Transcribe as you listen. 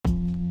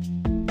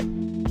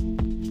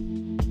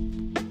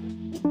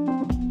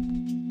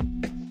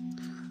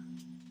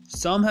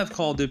Some have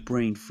called it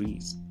brain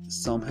freeze.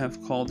 Some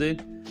have called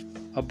it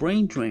a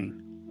brain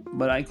drain.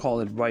 But I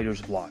call it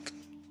writer's block.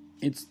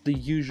 It's the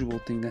usual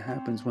thing that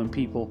happens when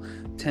people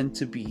tend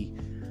to be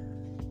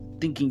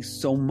thinking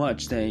so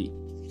much that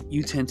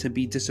you tend to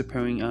be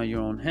disappearing out of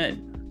your own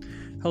head.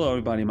 Hello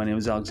everybody, my name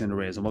is Alexander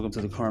Reyes and welcome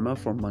to The Karma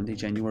for Monday,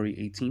 January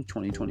 18th,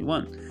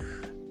 2021.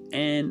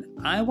 And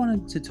I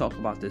wanted to talk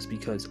about this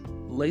because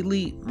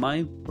lately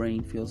my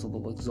brain feels a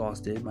little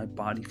exhausted, my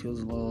body feels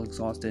a little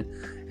exhausted,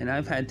 and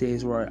I've had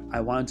days where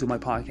I want to do my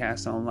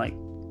podcast and I'm like,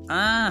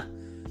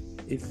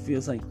 it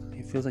feels like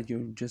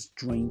you're just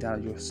drained out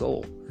of your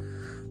soul.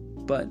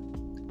 But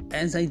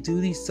as I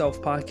do these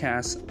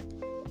self-podcasts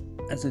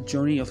as a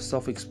journey of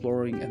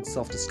self-exploring and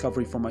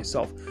self-discovery for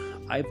myself,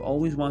 I've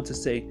always wanted to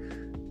say,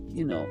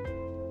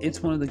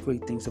 it's one of the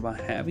great things about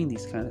having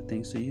these kind of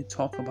things. So you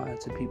talk about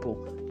it to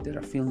people that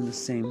are feeling the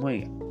same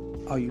way.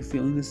 Are you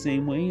feeling the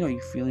same way? Are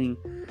you feeling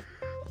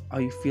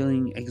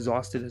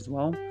exhausted as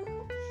well?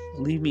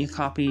 Leave me a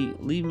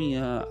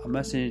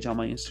message on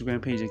my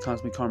Instagram page at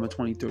Cosmic Karma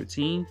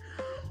 2013.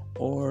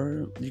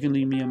 Or you can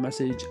leave me a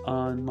message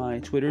on my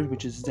Twitter,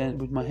 which is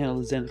my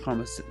handle is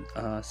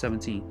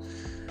ZenKarma17.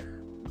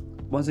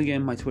 Once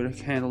again, my Twitter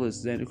handle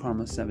is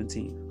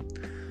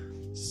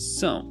ZenKarma17.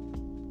 So,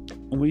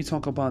 when we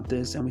talk about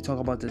this, and we talk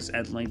about this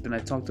at length, and I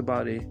talked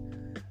about it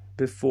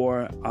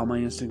before on my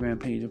Instagram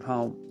page of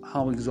how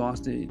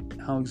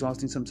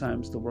exhausting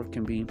sometimes the work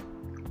can be.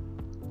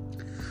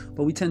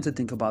 But we tend to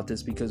think about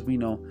this because we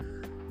know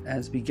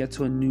as we get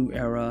to a new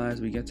era, as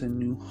we get to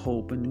new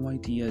hope and new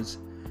ideas,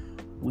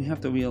 we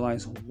have to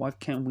realize what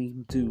can we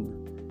do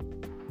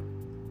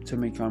to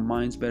make our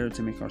minds better,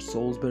 to make our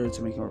souls better,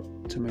 to make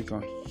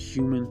our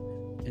human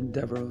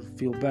endeavor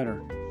feel better.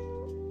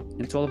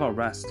 And it's all about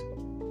rest.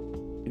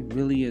 It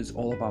really is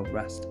all about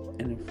rest.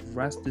 And if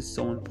rest is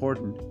so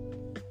important,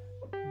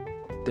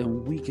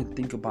 then we can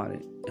think about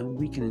it and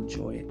we can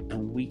enjoy it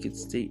and we can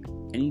state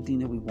anything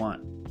that we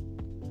want.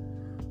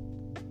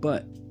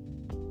 But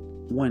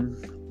when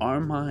our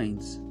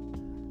minds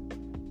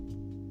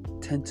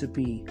tend to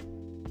be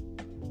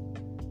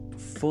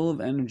full of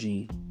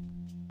energy,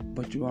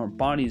 but our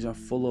bodies are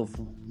full of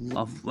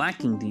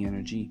lacking the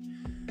energy,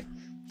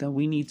 then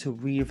we need to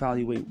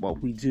reevaluate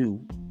what we do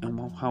and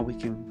how we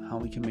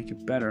can make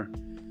it better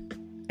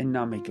and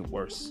not make it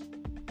worse.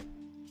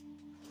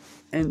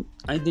 And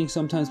I think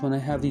sometimes when I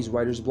have these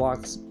writer's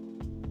blocks,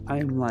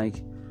 I'm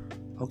like,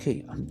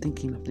 okay, I'm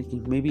thinking,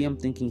 maybe I'm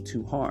thinking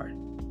too hard.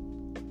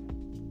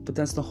 But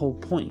that's the whole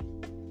point.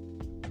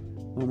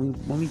 When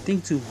we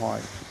think too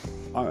hard,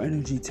 our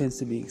energy tends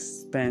to be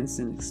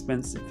expansive.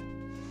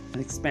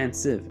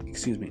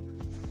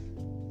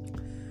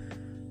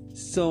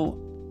 So,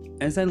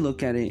 as I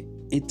look at it,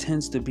 it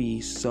tends to be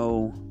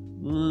so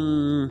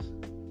blah.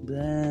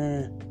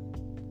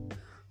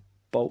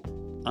 But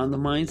on the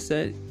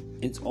mindset,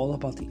 it's all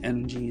about the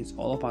energy, it's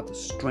all about the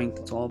strength,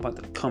 it's all about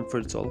the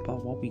comfort, it's all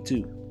about what we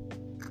do.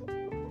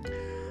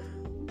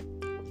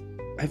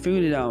 I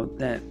figured it out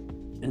that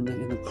in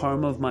the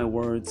karma of my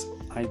words,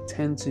 I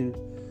tend to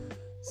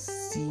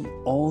see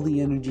all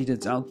the energy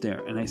that's out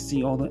there, and I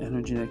see all the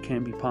energy that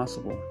can be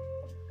possible.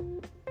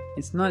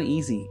 It's not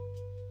easy.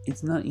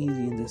 It's not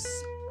easy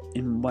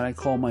in what I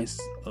call a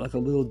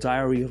little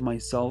diary of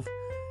myself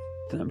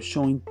that I'm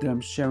sharing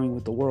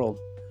with the world.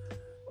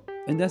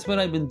 And that's what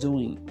I've been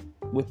doing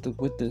with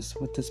this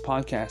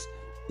podcast.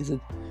 Is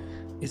a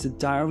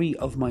diary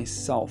of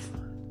myself.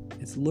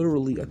 It's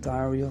literally a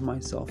diary of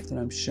myself that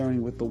I'm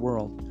sharing with the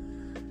world.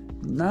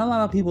 Not a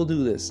lot of people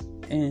do this,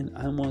 and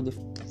I'm one of the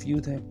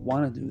few that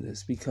want to do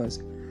this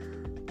because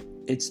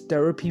it's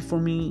therapy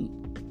for me.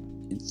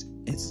 It's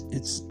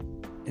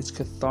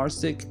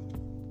cathartic.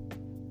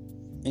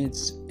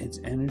 It's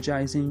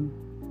energizing,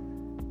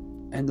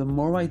 and the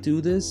more I do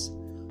this,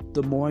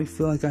 the more I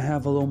feel like I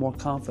have a little more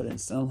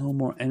confidence, and a little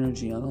more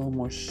energy, and a little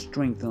more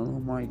strength, and a little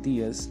more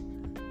ideas.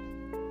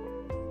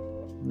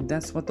 And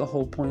that's what the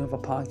whole point of a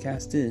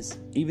podcast is.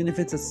 Even if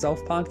it's a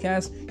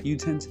self-podcast, you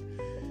tend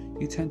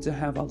to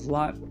have a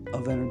lot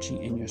of energy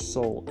in your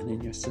soul and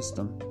in your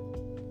system.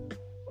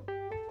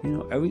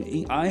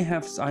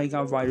 I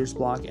got writer's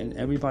block, and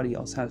everybody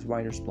else has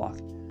writer's block.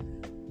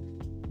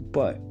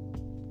 But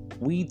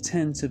we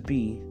tend to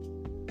be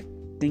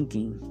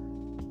thinking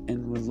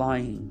and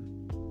relying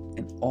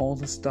on all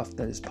the stuff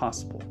that is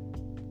possible.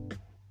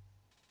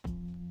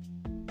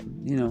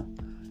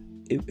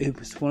 It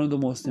was one of the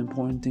most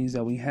important things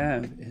that we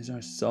have is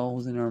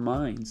ourselves and our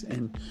minds,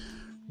 and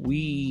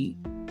we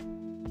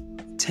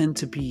tend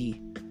to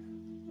be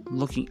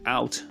looking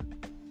out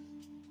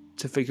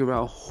to figure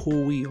out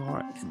who we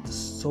are in the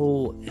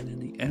soul and in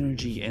the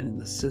energy and in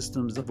the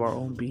systems of our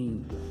own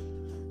being.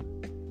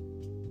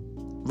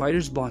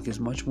 Writer's block is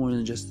much more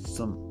than just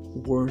some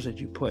words that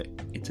you put.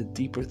 It's a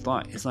deeper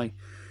thought. It's like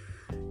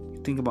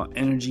you think about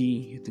energy,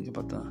 you think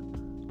about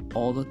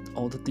all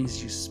the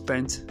things you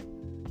spent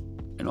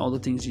and all the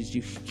things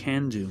you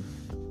can do.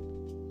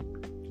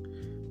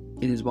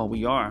 It is what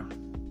we are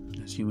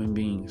as human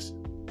beings.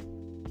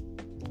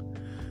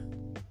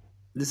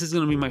 This is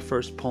going to be my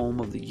first poem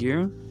of the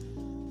year.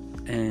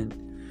 and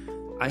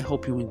I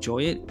hope you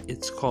enjoy it.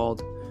 It's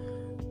called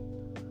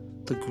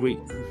The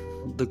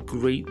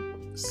Great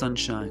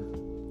Sunshine.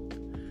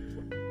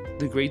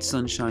 The great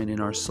sunshine in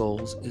our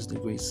souls is the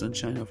great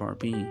sunshine of our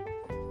being.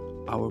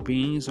 Our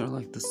beings are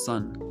like the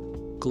sun,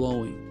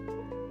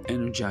 glowing,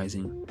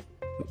 energizing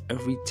with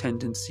every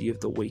tendency of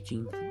the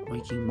waking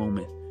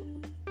moment.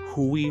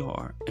 Who we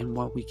are and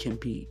what we can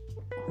be.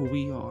 Who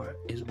we are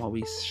is what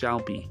we shall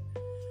be.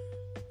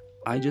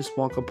 I just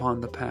walk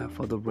upon the path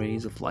of the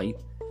rays of light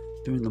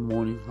during the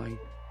morning light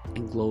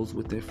and glows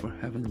with it for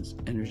heaven's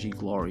energy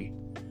glory.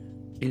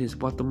 It is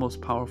what the most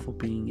powerful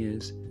being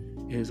is.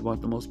 It is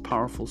what the most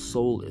powerful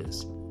soul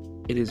is.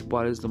 It is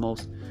what is the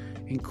most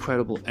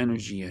incredible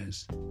energy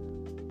is.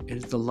 It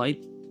is the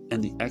light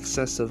and the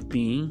excess of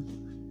being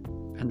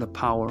and the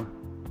power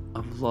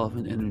of love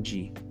and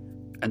energy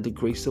and the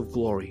grace of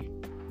glory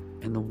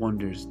and the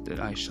wonders that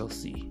I shall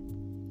see.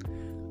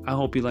 I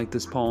hope you like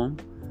this poem.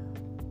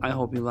 I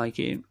hope you like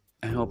it.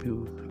 I hope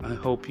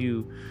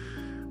you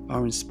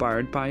are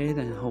inspired by it,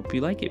 and I hope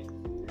you like it.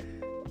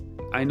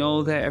 I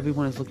know that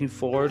everyone is looking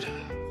forward,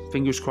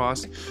 fingers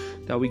crossed,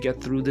 that we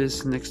get through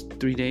this next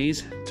 3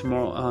 days.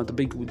 Tomorrow, the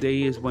big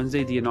day is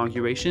Wednesday, the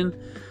inauguration.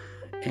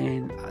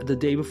 And the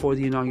day before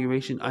the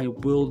inauguration, I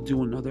will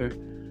do another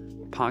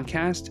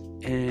podcast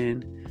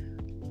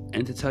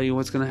and to tell you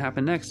what's going to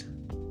happen next.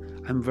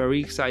 I'm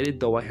very excited,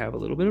 though I have a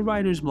little bit of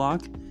writer's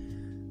block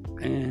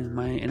and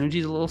my energy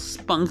is a little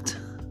spunked,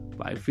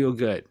 but I feel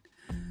good.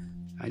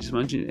 I just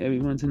want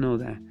everyone to know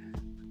that.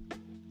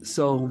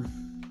 So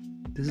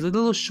this is a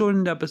little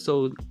shortened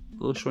episode, a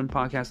little shortened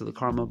podcast of the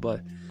Karma,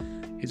 but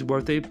it's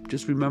worth it.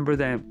 Just remember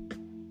that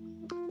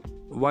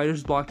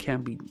writer's block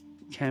can be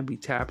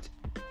tapped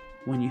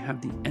when you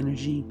have the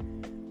energy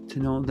to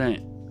know that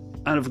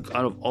out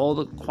of all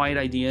the quiet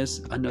ideas,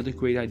 another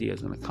great idea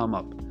is going to come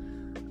up.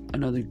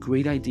 Another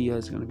great idea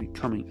is going to be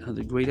coming.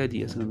 Another great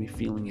idea is going to be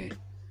feeling it.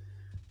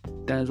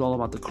 That is all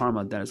about the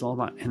Karma. That is all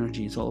about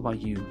energy. It's all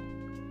about you.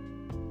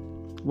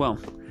 Well,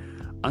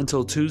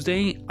 until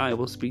Tuesday, I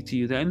will speak to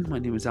you then. My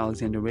name is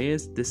Alexander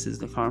Reyes. This is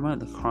the Karma.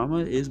 The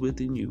Karma is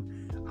within you.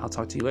 I'll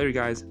talk to you later,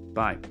 guys.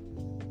 Bye.